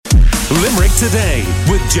Limerick Today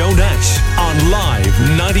with Joe Nash on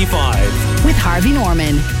Live 95. With Harvey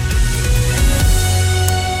Norman.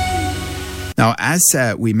 Now, as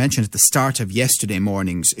we mentioned at the start of yesterday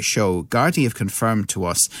morning's show, Gardaí have confirmed to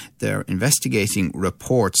us they're investigating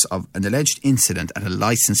reports of an alleged incident at a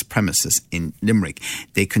licensed premises in Limerick.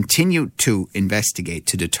 They continue to investigate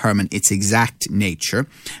to determine its exact nature.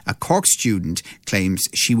 A Cork student claims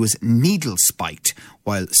she was needle spiked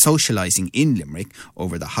while socialising in Limerick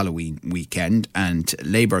over the Halloween weekend. And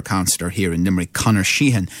Labour councillor here in Limerick, Conor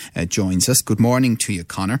Sheehan, joins us. Good morning to you,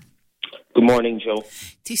 Conor. Good morning, Joe.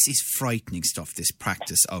 This is frightening stuff, this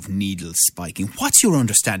practice of needle spiking. What's your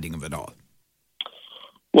understanding of it all?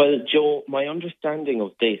 Well, Joe, my understanding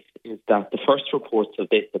of this is that the first reports of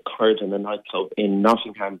this occurred in a nightclub in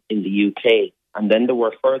Nottingham in the UK. And then there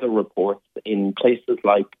were further reports in places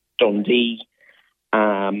like Dundee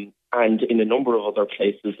and in a number of other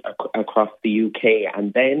places across the UK.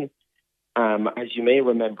 And then, as you may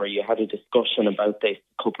remember, you had a discussion about this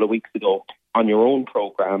a couple of weeks ago on your own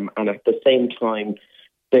programme, and at the same time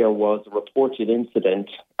there was a reported incident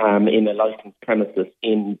in a licensed premises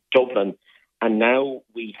in Dublin, and now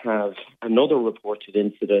we have another reported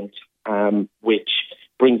incident which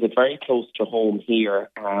brings it very close to home here,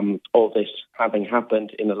 of it having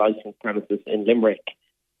happened in a licensed premises in Limerick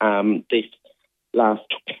this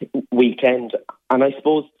last weekend. And I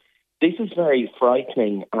suppose this is very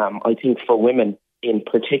frightening, I think, for women in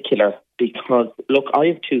particular, because, look, I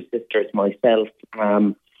have two sisters myself.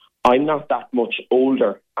 I'm not that much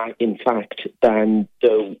older, in fact, than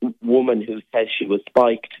the woman who says she was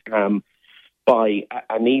spiked by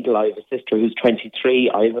a needle. I have a sister who's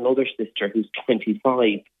 23. I have another sister who's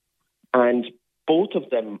 25. And both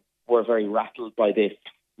of them were very rattled by this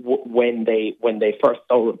when they first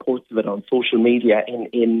saw reports of it on social media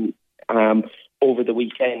in over the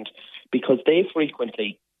weekend, because they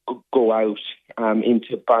frequently go out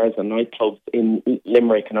into bars and nightclubs in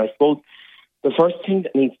Limerick. And I suppose the first thing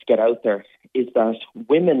that needs to get out there is that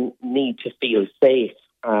women need to feel safe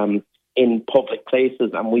in public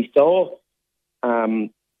places. And we saw,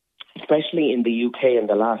 especially in the UK in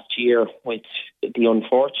the last year, with the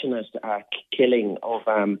unfortunate killing of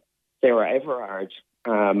Sarah Everard,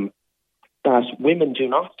 that women do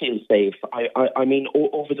not feel safe. I mean,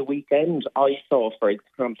 over the weekend, I saw, for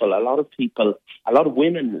example, a lot of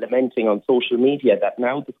women lamenting on social media that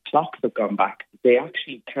now the clocks have gone back. They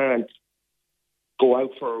actually can't go out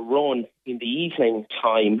for a run in the evening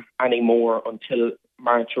time anymore until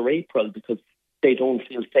March or April, because they don't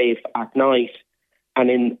feel safe at night and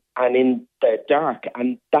in the dark.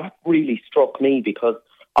 And that really struck me, because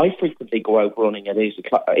I frequently go out running at 8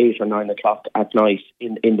 or 9 o'clock at night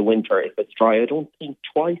in the winter if it's dry. I don't think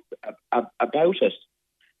twice about it.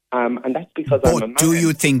 And that's because I'm a man. Do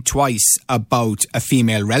you think twice about a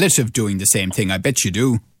female relative doing the same thing? I bet you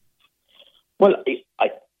do. Well,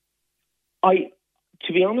 I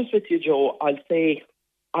to be honest with you, Joe, I'll say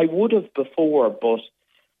I would have before, but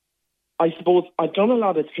I suppose I've done a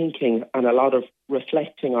lot of thinking and a lot of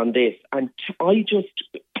reflecting on this, and I just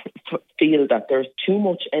feel that there's too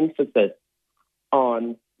much emphasis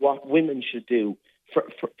on what women should do.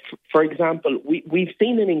 For example, we've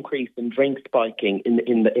seen an increase in drink spiking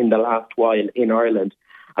in the last while in Ireland,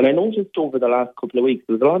 and I noticed over the last couple of weeks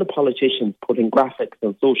there's a lot of politicians putting graphics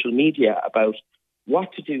on social media about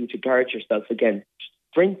what to do to guard yourself against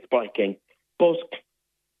drink spiking. But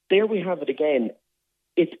there we have it again.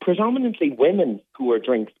 It's predominantly women who are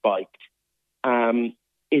drink spiked.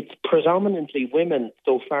 It's predominantly women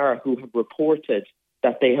so far who have reported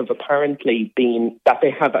that they have at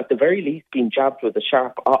the very least been jabbed with a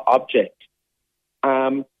sharp object.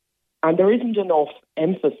 And there isn't enough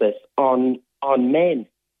emphasis on men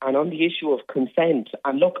and on the issue of consent.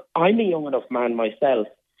 And look, I'm a young enough man myself,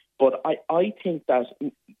 but I think that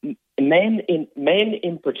men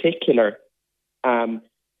in particular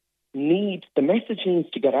the message needs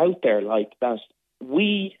to get out there, like that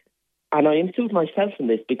and I include myself in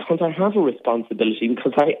this because I have a responsibility,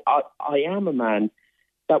 because I am a man,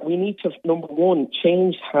 that we need to, number one,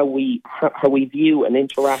 change how we view and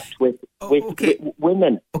interact with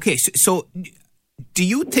women. Okay, so do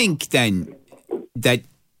you think then that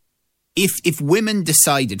if women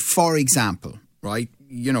decided, for example, right,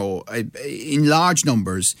 in large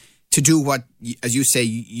numbers, to do what, as you say,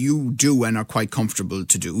 you do and are quite comfortable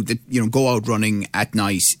to do, that, go out running at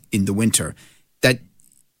night in the winter,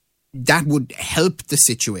 that would help the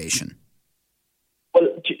situation? Well,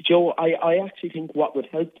 Joe, I actually think what would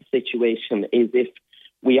help the situation is if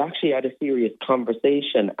we actually had a serious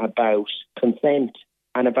conversation about consent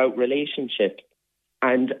and about relationships.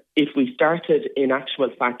 And if we started, in actual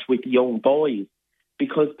fact, with young boys,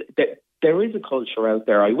 because there is a culture out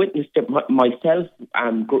there. I witnessed it myself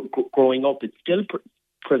growing up. It's still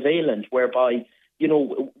prevalent, whereby, you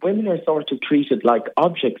know, women are sort of treated like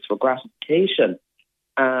objects for gratification,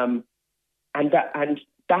 and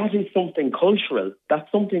that is something cultural.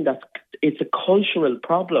 That's something it's a cultural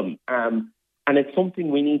problem, and it's something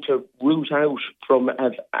we need to root out from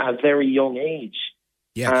a very young age.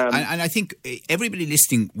 Yeah, and I think everybody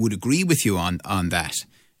listening would agree with you on that.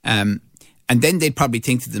 And then they'd probably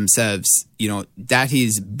think to themselves, you know, that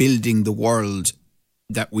is building the world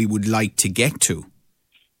that we would like to get to.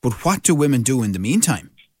 But what do women do in the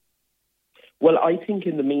meantime? Well, I think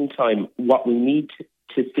in the meantime, what we need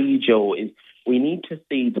to see, Joe, is we need to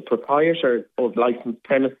see the proprietors of licensed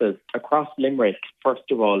premises across Limerick,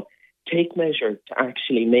 first of all, take measures to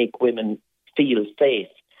actually make women feel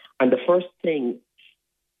safe. And the first thing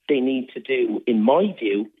they need to do, in my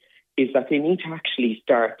view, is that they need to actually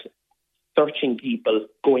start searching people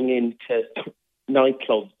going into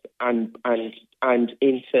nightclubs and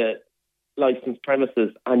into licensed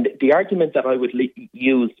premises. And the argument that I would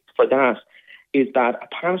use for that is that a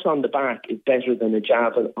pat on the back is better than a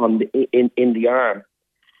jab in the arm.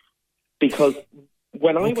 Because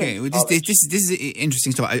when I went to this is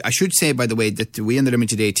interesting stuff. I should say, by the way, that we in the Limerick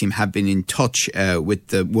Today team have been in touch with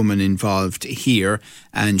the woman involved here,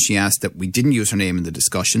 and she asked that we didn't use her name in the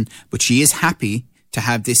discussion, but she is happy to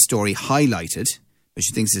have this story highlighted, but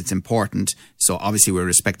she thinks it's important. So obviously we're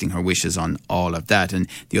respecting her wishes on all of that. And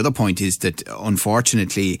the other point is that,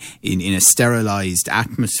 unfortunately, in a sterilised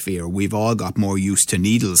atmosphere, we've all got more used to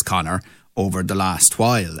needles, Conor, over the last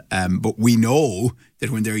while. But we know that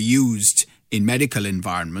when they're used in medical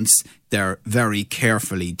environments, they're very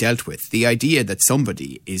carefully dealt with. The idea that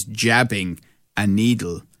somebody is jabbing a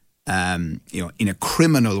needle, in a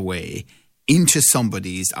criminal way into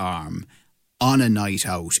somebody's arm on a night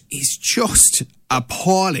out is just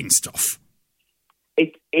appalling stuff.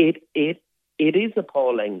 It is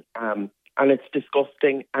appalling, and it's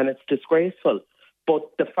disgusting, and it's disgraceful.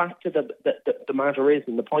 But the fact of the matter is,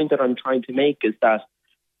 and the point that I'm trying to make, is that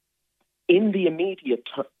in the immediate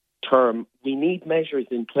term, we need measures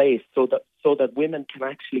in place so that women can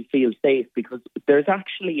actually feel safe, because there's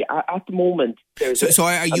actually at the moment. So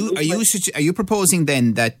are you proposing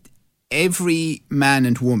then that every man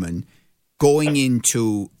and woman going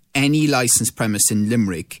into any licensed premise in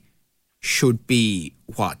Limerick should be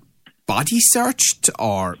body searched?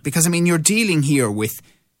 Or because, I mean, you're dealing here with,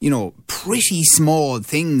 you know, pretty small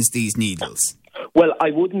things, these needles. Well, I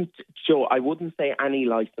wouldn't say any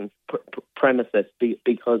licensed premises,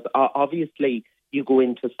 because obviously you go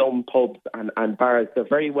into some pubs and bars, they're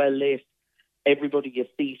very well lit, everybody is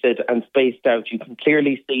seated and spaced out. You can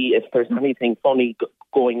clearly see if there's anything funny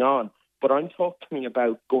going on. But I'm talking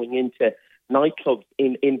about going into nightclubs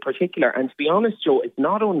in particular. And to be honest, Joe, it's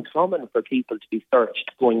not uncommon for people to be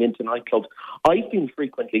searched going into nightclubs. I've been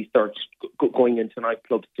frequently searched going into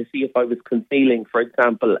nightclubs to see if I was concealing, for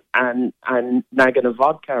example, an nagging of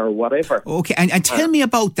vodka or whatever. Okay, and tell me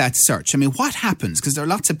about that search. I mean, what happens? Because there are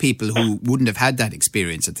lots of people who wouldn't have had that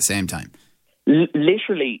experience at the same time.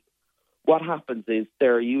 Literally, what happens is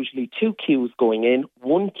there are usually two queues going in,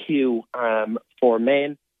 one queue for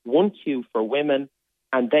men, one queue for women.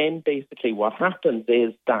 And then basically what happens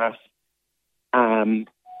is that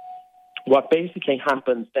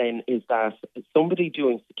somebody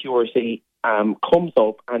doing security comes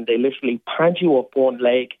up and they literally pad you up one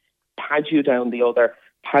leg, pad you down the other,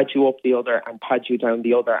 pad you up the other, and pad you down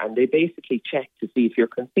the other. And they basically check to see if you're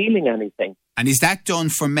concealing anything. And is that done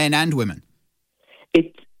for men and women?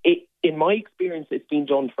 In my experience, it's been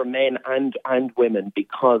done for men and women,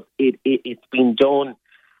 because it's been done.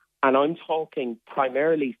 And I'm talking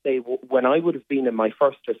primarily, say, when I would have been in my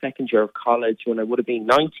first or second year of college, when I would have been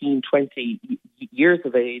 19, 20 years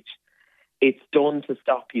of age, it's done to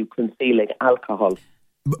stop you concealing alcohol.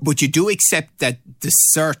 But you do accept that the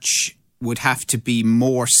search would have to be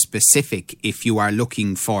more specific if you are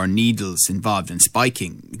looking for needles involved in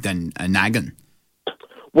spiking than a nagging?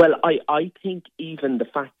 Well, I think even the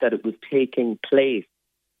fact that it was taking place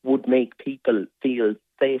would make people feel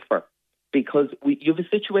safer. Because you have a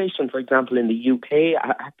situation, for example, in the UK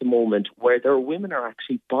at the moment, where there are women are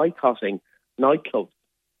actually boycotting nightclubs.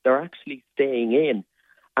 They're actually staying in.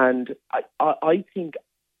 And I think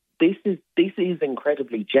this is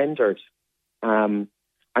incredibly gendered. And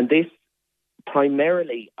this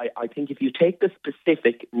primarily, I think if you take the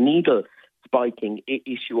specific needle spiking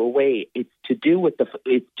issue away, it's to do with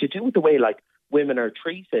the way, like, women are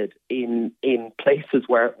treated in places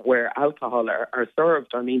where alcohol are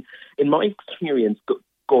served. I mean, in my experience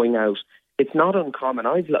going out, it's not uncommon.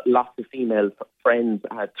 I've lots of female friends.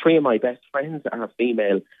 3 of my best friends are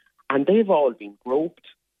female, and they've all been groped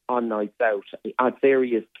on nights out at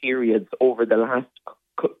various periods over the last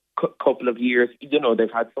couple of years. You know,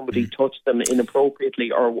 they've had somebody touch them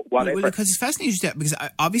inappropriately or whatever. Well, because it's fascinating because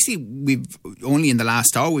obviously we've only in the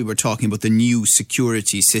last hour we were talking about the new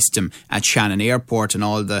security system at Shannon Airport and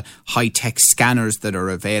all the high-tech scanners that are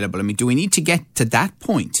available. I mean, do we need to get to that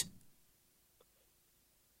point?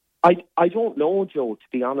 I don't know, Joe, to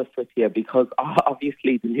be honest with you, because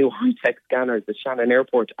obviously the new high-tech scanners at Shannon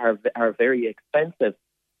Airport are very expensive.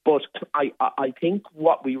 But I think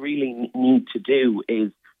what we really need to do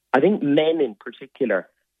is, I think men in particular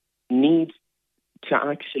need to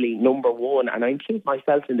actually, number one, and I include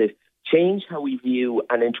myself in this, change how we view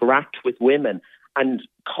and interact with women and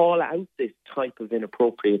call out this type of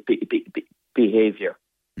inappropriate behaviour.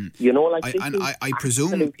 You know, like I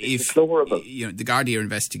presume if deplorable. The Gardaí are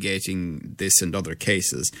investigating this and other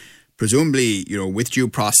cases, presumably, with due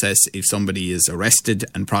process, if somebody is arrested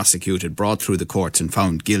and prosecuted, brought through the courts and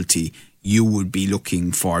found guilty, you would be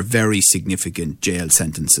looking for very significant jail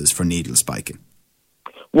sentences for needle spiking.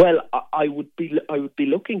 Well, I would be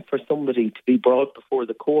looking for somebody to be brought before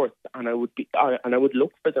the courts, and I would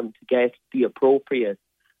look for them to get the appropriate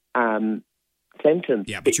sentence.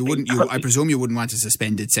 Yeah, but you wouldn't. I presume you wouldn't want a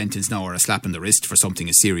suspended sentence now or a slap in the wrist for something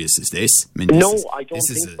as serious as this. I mean, I don't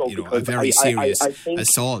think so. This is a very serious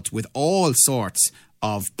assault with all sorts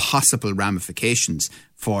of possible ramifications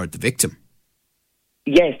for the victim.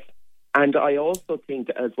 Yes, and I also think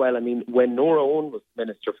as well. I mean, when Nora Owen was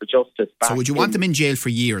Minister for Justice, so would you want them in jail for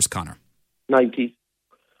years, Conor? 90s.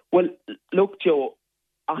 Well, look, Joe,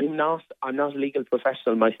 I'm not a legal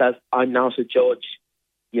professional myself. I'm not a judge,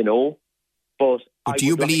 But do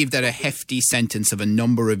you believe that a hefty sentence of a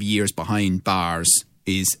number of years behind bars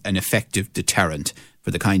is an effective deterrent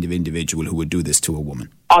for the kind of individual who would do this to a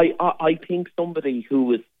woman? I think somebody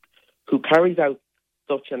who carries out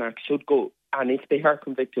such an act should go, and if they are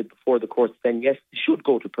convicted before the courts, then yes, they should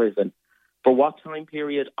go to prison. For what time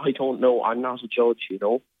period, I don't know. I'm not a judge,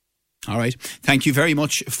 All right. Thank you very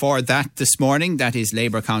much for that this morning. That is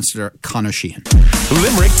Labour Councillor Conor Sheehan.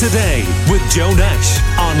 Limerick Today with Joe Nash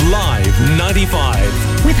on Live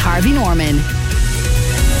 95. With Harvey Norman.